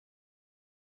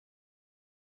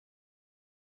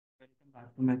Welcome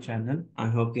back to my channel. I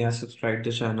hope you have subscribed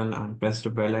the channel and pressed the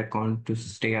bell icon to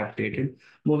stay updated.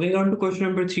 Moving on to question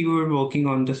number three, we were working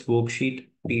on this worksheet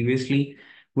previously.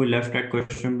 We left at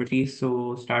question number three.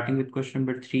 So starting with question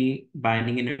number three,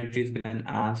 binding energy is given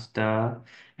as the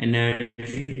energy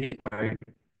required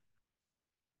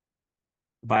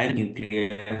by the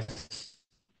nucleus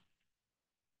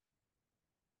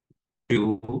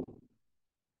to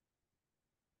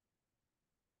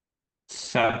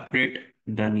separate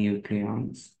the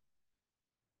nucleons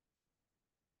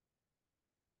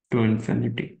to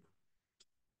infinity.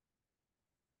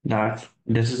 That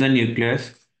this is a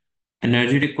nucleus.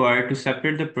 Energy required to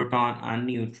separate the proton and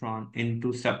neutron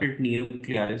into separate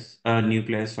nucleons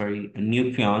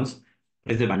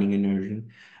is the binding energy.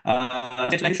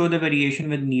 Just like show the variation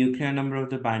with nuclear number of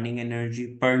the binding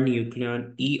energy per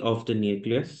nucleon E of the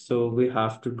nucleus. So we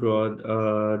have to draw,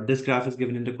 this graph is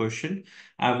given in the question.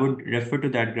 I would refer to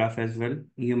that graph as well.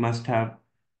 You must have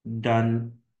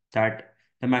done that.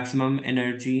 The maximum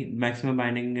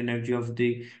binding energy of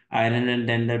the iron, and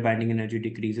then the binding energy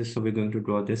decreases. So we're going to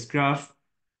draw this graph.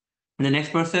 In the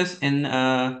next process, in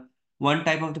one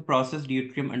type of the process,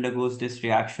 deuterium undergoes this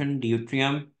reaction.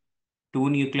 Deuterium,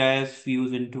 two nuclei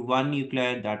fuse into one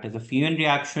nuclei. That is a fusion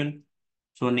reaction.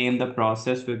 So name the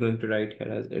process we're going to write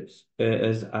here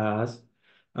as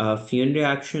fusion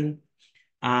reaction.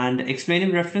 And explain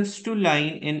in reference to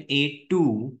line in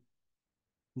A2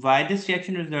 why this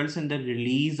reaction results in the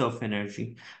release of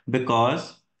energy.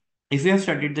 Because if you have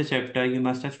studied the chapter, you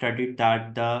must have studied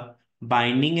that the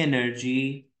binding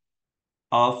energy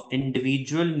of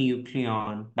individual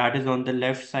nucleon that is on the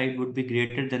left side would be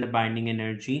greater than the binding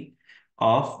energy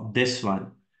of this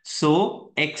one.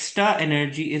 So extra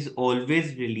energy is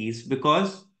always released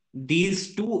because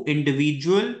these two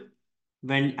individual,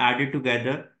 when added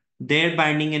together, their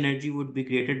binding energy would be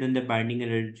greater than the binding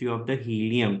energy of the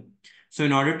helium. So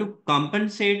in order to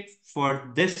compensate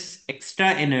for this extra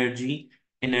energy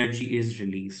is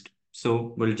released.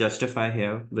 So we'll justify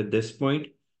here with this point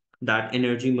that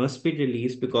energy must be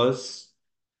released because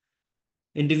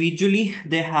individually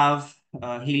they have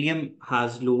helium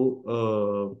has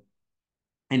low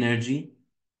energy.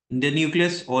 The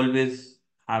nucleus always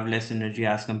have less energy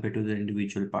as compared to the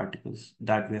individual particles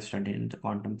that we have studied in the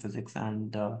quantum physics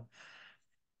and the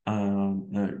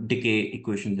decay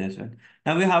equations as well.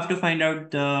 Now we have to find out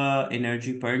the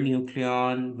energy per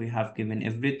nucleon. We have given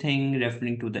everything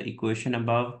referring to the equation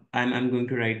above. I'm going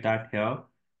to write that here,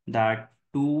 that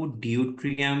 2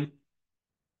 deuterium,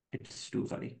 it's 2,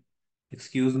 sorry.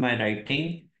 Excuse my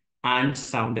writing and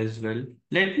sound as well.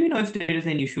 Let me know if there is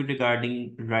any issue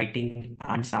regarding writing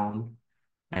and sound.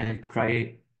 I'll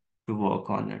try to work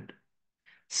on it.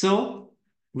 So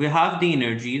we have the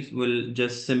energies. We'll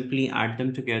just simply add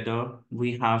them together.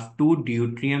 We have 2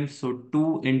 deuterium. So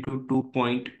 2 into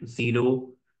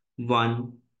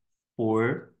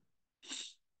 2.014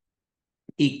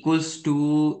 equals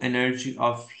to energy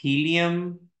of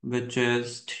helium, which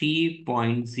is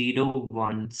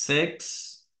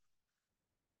 3.016.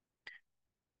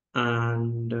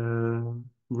 And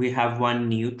we have one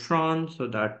neutron, so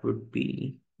that would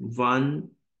be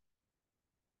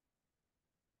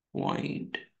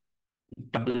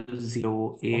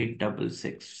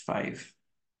 1.008665.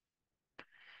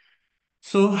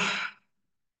 So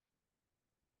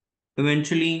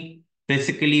eventually,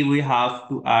 basically, we have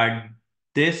to add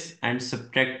this and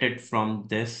subtract it from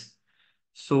this.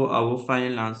 So our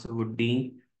final answer would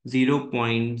be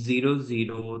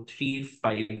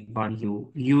 0.00351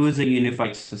 U. U is a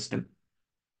unified system.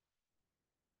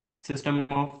 System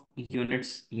of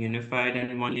units unified,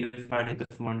 and one unified is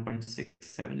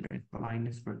 1.67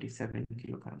 minus 27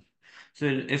 kilograms. So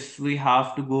if we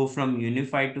have to go from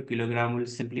unified to kilogram, we'll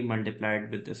simply multiply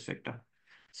it with this vector.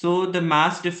 So the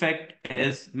mass defect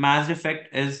is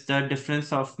the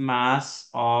difference of mass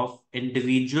of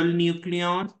individual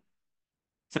nucleons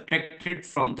subtracted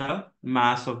from the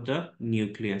mass of the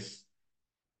nucleus.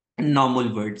 In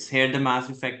normal words, here the mass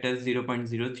effect is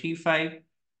 0.035.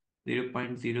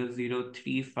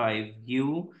 0.0035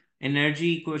 U.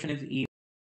 Energy equation is E.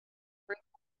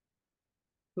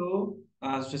 So,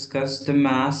 as discussed, the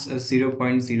mass is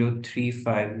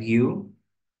 0.035 U.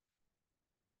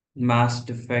 Mass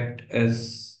defect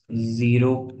is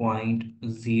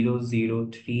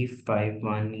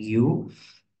 0.00351 U.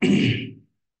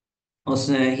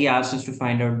 Also, he asked us to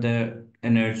find out the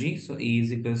energy. So E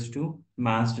is equals to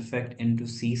mass defect into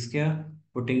C square.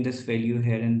 Putting this value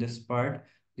here in this part,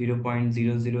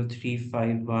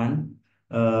 0.00351.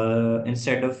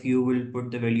 Instead of U, we'll put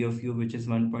the value of U, which is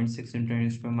 1.6 into 10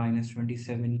 raised to power minus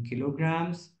 27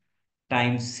 kilograms,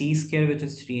 times C square, which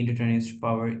is 3 into 10 raised to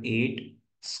power 8.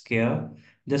 square.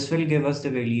 This will give us the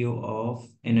value of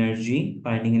energy,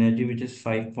 binding energy, which is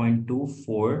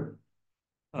 5.24,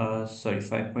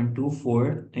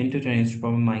 5.24 into 10 raised to the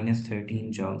power minus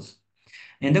 13 joules.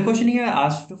 In the question here,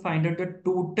 asked to find out the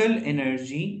total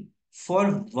energy for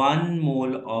 1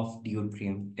 mole of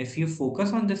deuterium. If you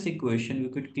focus on this equation, we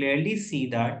could clearly see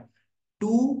that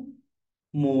 2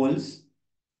 moles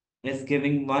is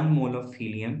giving 1 mole of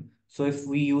helium. So if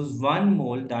we use 1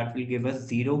 mole, that will give us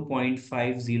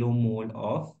 0.50 mole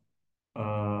of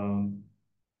um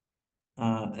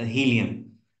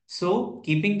helium. So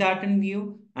keeping that in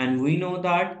view, and we know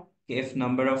that if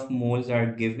number of moles are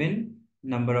given,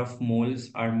 number of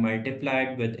moles are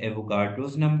multiplied with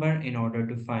Avogadro's number in order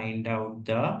to find out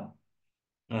the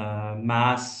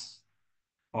mass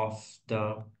of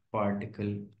the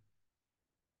particle.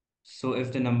 So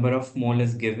if the number of mole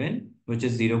is given, which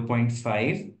is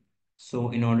 0.5, so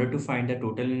in order to find the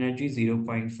total energy,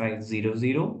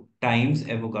 0.500 times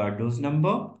Avogadro's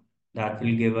number, that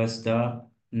will give us the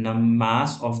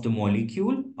mass of the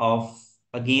molecule of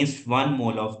against 1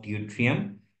 mole of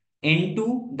deuterium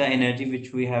into the energy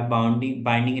which we have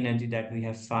binding energy that we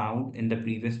have found in the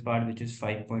previous part, which is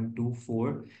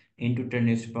 5.24 into 10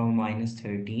 raised to the power minus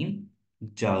 13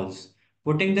 joules.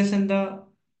 Putting this in the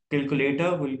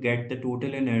calculator, will get the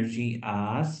total energy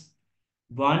as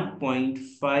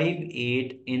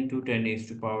 1.58 into 10 raised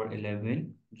to power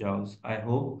 11 joules. I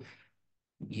hope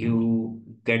you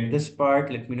get this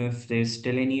part. Let me know if there's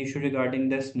still any issue regarding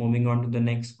this. Moving on to the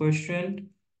next question.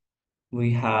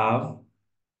 We have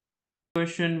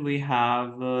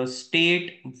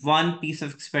state one piece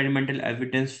of experimental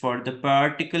evidence for the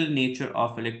particle nature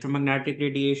of electromagnetic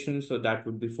radiation. So that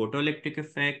would be photoelectric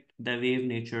effect. The wave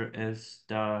nature is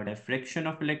the diffraction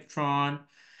of electron.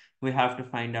 We have to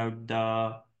find out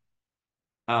the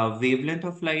wavelength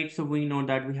of light. So we know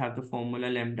that we have the formula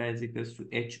lambda is equals to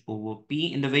h over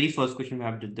p. In the very first question, we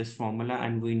have did this formula,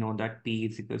 and we know that p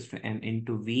is equals to m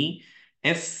into v.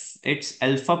 If it's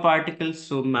alpha particles,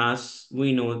 so mass,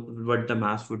 we know what the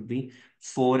mass would be.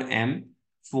 4m,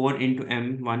 4 into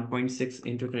m, 1.6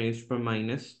 into 10 raised to the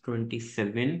minus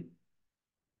 27.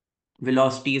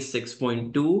 Velocity is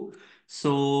 6.2.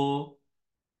 So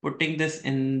putting this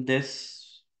in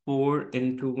this 4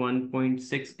 into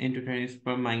 1.6 into 10 raised to the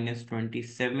power minus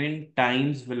 27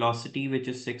 times velocity, which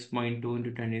is 6.2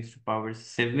 into 10 raised to the power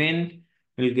 7,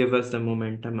 will give us the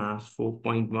momentum as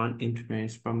 4.1 into 10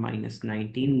 raised to the power minus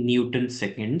 19 Newton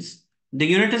seconds. The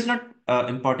unit is not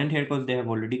important here because they have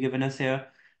already given us here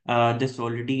this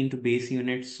already into base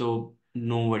units, so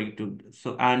no worry to.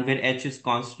 So, and where h is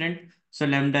constant, so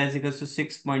lambda is equals to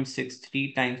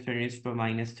 6.63 times 10 raised to the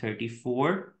minus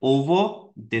 34 over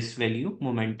this value,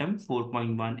 momentum,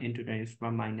 4.1 into 10 raised to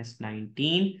the minus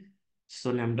 19.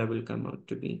 So lambda will come out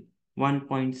to be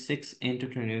 1.6 into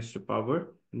 10 raised to the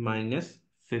power minus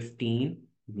 15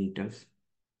 meters.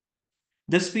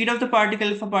 The speed of the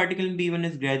particle, if a particle in B1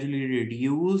 is gradually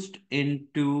reduced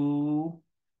to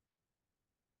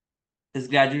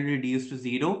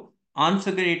 0. On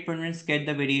figure 8.1, get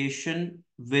the variation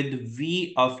with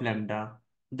V of lambda.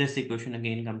 This equation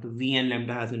again come to V and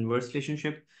lambda has inverse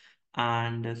relationship.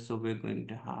 And so we're going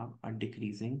to have a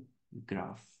decreasing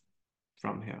graph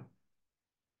from here.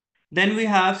 Then we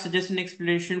have suggest an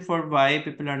explanation for why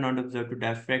people are not observed to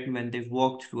diffract when they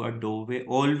walk through a doorway.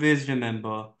 Always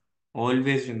remember,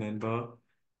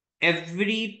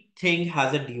 everything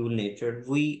has a dual nature.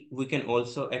 We can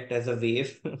also act as a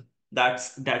wave.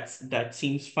 That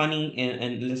seems funny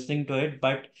in listening to it,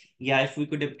 but yeah, if we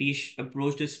could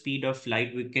approach the speed of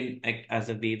light, we can act as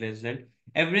a wave as well.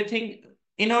 Everything,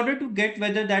 in order to get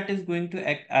whether that is going to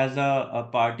act as a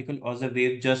particle or as a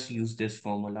wave, just use this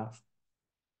formula.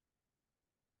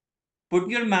 Put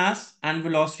your mass and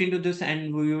velocity into this,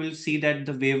 and we will see that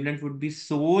the wavelength would be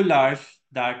so large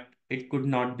that it could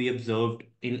not be observed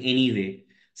in any way.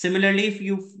 Similarly, if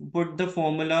you put the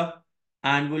formula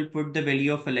and we'll put the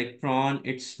value of electron,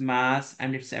 its mass,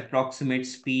 and its approximate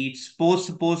speed, suppose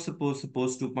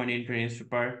 2.8 raised to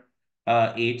power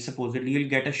 8, supposedly you'll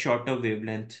get a shorter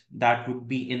wavelength that would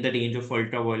be in the range of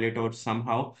ultraviolet or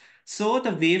somehow. So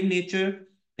the wave nature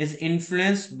is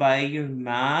influenced by your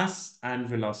mass and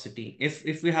velocity.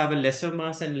 If we have a lesser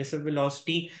mass and lesser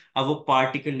velocity, our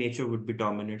particle nature would be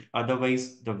dominant.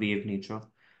 Otherwise, the wave nature.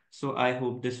 So I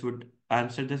hope this would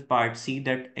answer this part C,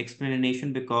 that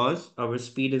explanation, because our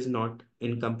speed is not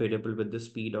incompatible with the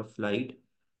speed of light.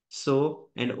 So,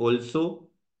 and also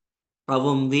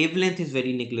our wavelength is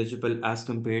very negligible as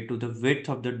compared to the width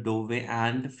of the doorway,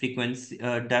 and frequency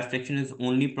diffraction is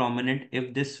only prominent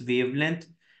if this wavelength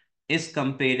is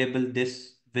comparable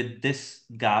this with this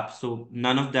gap. So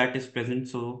none of that is present.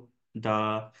 So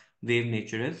the wave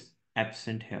nature is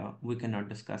absent here. We cannot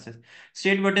discuss it.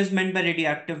 State what is meant by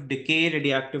radioactive decay.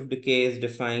 Radioactive decay is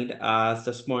defined as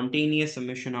the spontaneous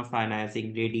emission of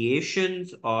ionizing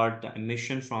radiations or the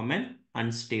emission from an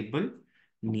unstable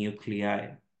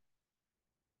nuclei.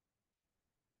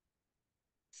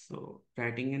 So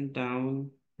writing it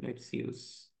down, let's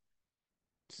use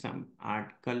some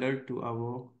art color to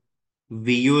our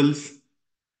visuals.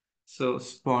 So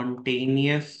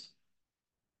spontaneous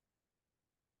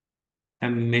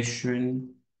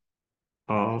emission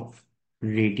of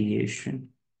radiation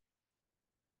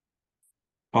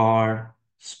or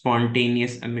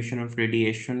spontaneous emission of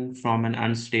radiation from an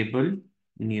unstable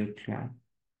nuclei.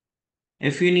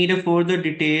 If you need a further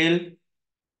detail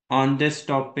on this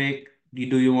topic,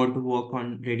 do you want to work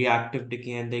on radioactive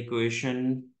decay and the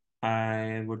equation?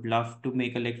 I would love to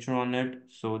make a lecture on it.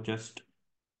 So just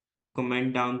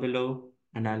comment down below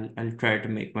and I'll try to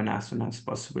make one as soon as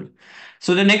possible.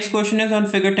 So the next question is on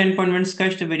figure 10.1.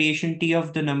 Sketch the variation T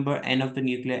of the number n of the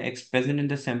nuclei X present in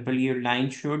the sample. Your line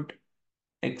should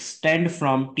extend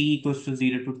from T equals to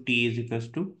 0 to T is equals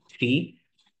to 3.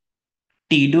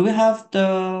 T, do we have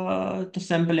the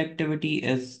sample activity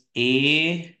is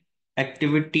A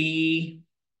activity?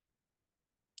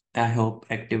 I hope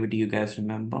activity you guys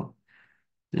remember.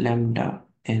 Lambda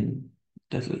n.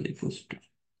 This is equals to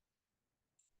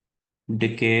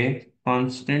decay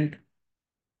constant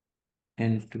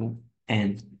into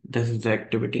n. This is the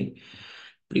activity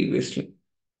previously.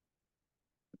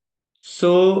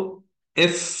 So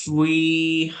if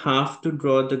we have to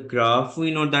draw the graph,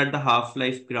 we know that the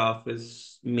half-life graph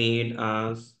is made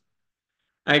as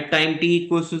at time t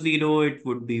equals to 0, it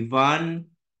would be 1.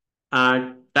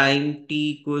 At time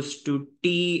t equals to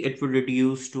t, it would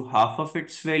reduce to half of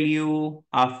its value.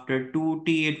 After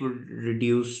 2t, it would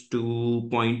reduce to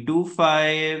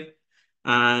 0.25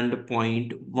 and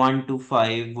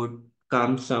 0.125 would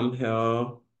come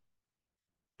somewhere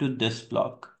to this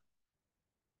block.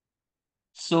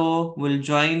 So we'll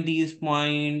join these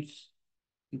points.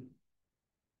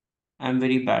 I'm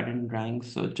very bad in drawing,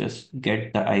 so just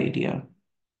get the idea.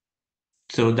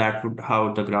 So that would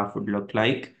how the graph would look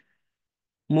like.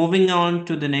 Moving on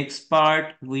to the next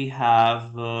part, we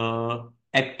have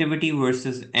activity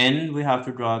versus n. We have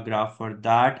to draw a graph for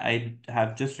that. I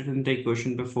have just written the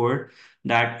equation before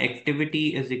that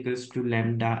activity is equals to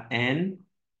lambda n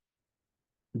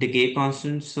decay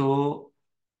constant. So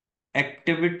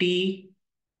activity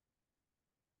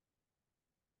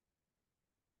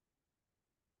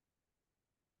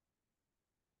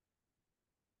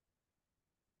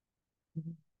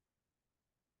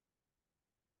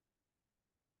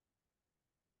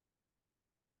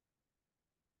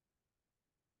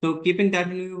So keeping that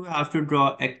in view, we have to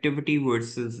draw activity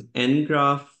versus n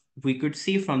graph. We could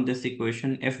see from this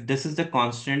equation, if this is the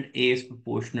constant, A is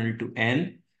proportional to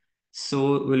n.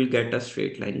 So we'll get a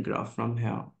straight line graph from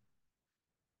here.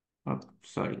 Oh,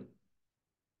 sorry.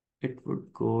 It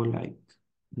would go like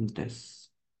this.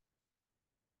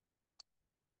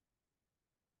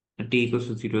 T equals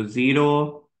to 0,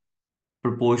 0,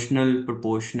 proportional,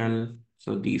 proportional.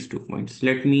 So these 2 points.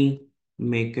 Let me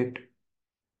make it,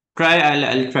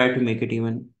 I'll try to make it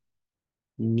even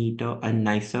neater and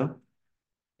nicer.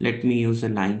 Let me use a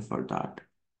line for that.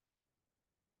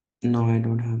 No, I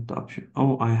don't have the option.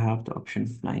 Oh, I have the option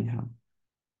flying here.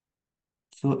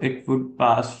 So it would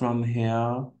pass from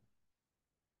here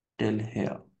till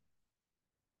here.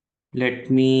 Let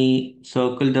me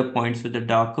circle the points with the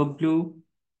darker blue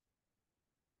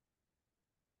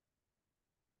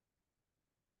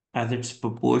as it's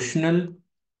proportional.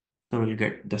 So we'll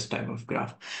get this type of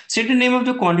graph. State the name of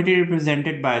the quantity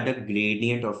represented by the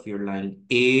gradient of your line,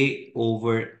 A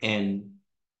over N.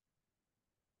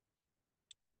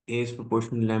 A is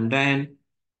proportional to lambda N,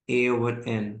 A over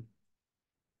N.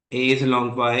 A is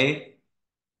along Y,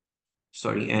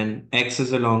 sorry, and X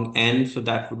is along N, so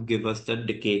that would give us the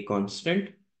decay constant.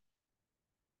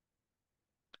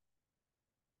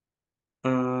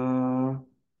 Uh,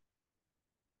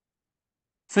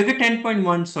 Figure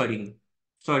 10.1, sorry.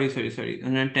 Sorry.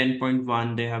 And then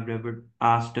 10.1, they have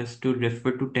asked us to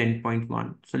refer to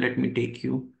 10.1. So let me take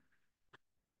you.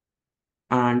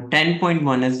 And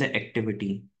 10.1 is the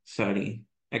activity. Sorry.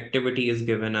 Activity is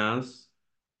given as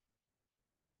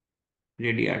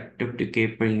radioactive decay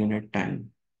per unit time.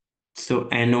 So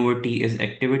N over T is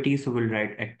activity. So we'll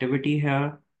write activity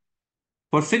here.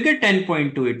 For figure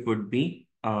 10.2, it would be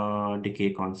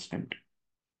decay constant.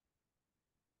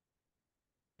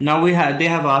 Now they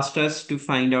have asked us to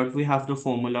find out, we have the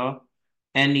formula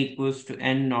n equals to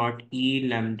n naught e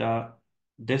lambda.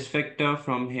 This vector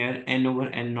from here, n over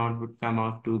n naught would come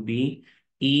out to be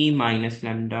E minus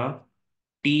lambda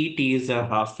T. T is a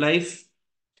half-life.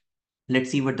 Let's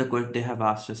see what they have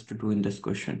asked us to do in this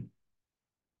question.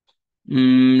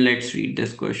 Let's read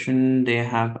this question. They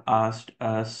have asked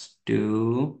us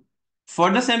to,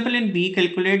 for the sample in B,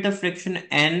 calculate the friction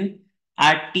N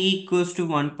at T equals to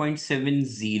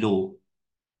 1.70.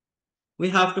 We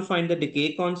have to find the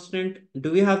decay constant.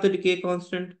 Do we have the decay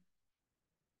constant?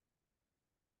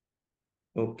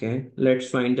 Okay, let's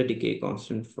find the decay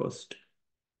constant first.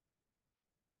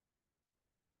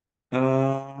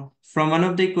 From one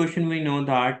of the equation, we know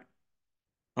that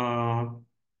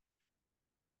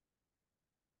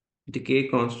decay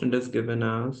constant is given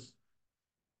as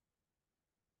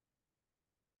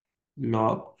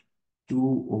log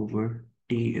 2 over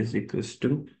T is equals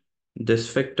to this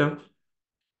factor.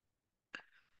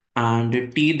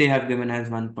 And T they have given as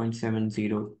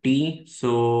 1.70 T.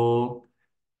 So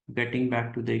getting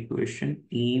back to the equation,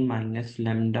 E minus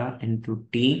lambda into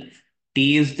T.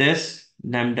 T is this,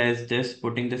 lambda is this.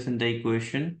 Putting this in the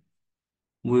equation,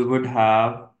 we would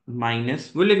have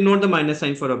minus, we'll ignore the minus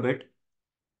sign for a bit,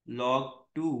 log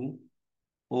 2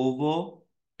 over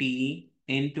T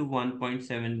into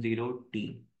 1.70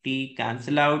 T. T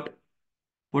cancel out.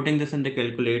 Putting this in the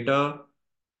calculator,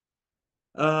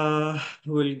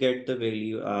 we'll get the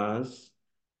value as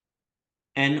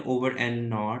n over n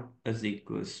naught is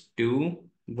equals to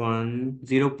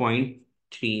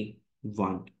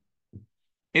 0.31.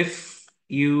 If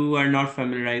you are not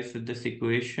familiarized with this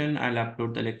equation, I'll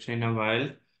upload the lecture in a while.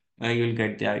 You'll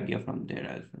get the idea from there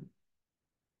as well.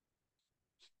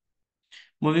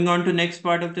 Moving on to next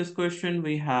part of this question,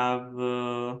 we have,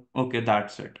 okay,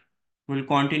 that's it. We'll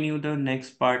continue the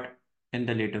next part in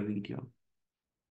the later video.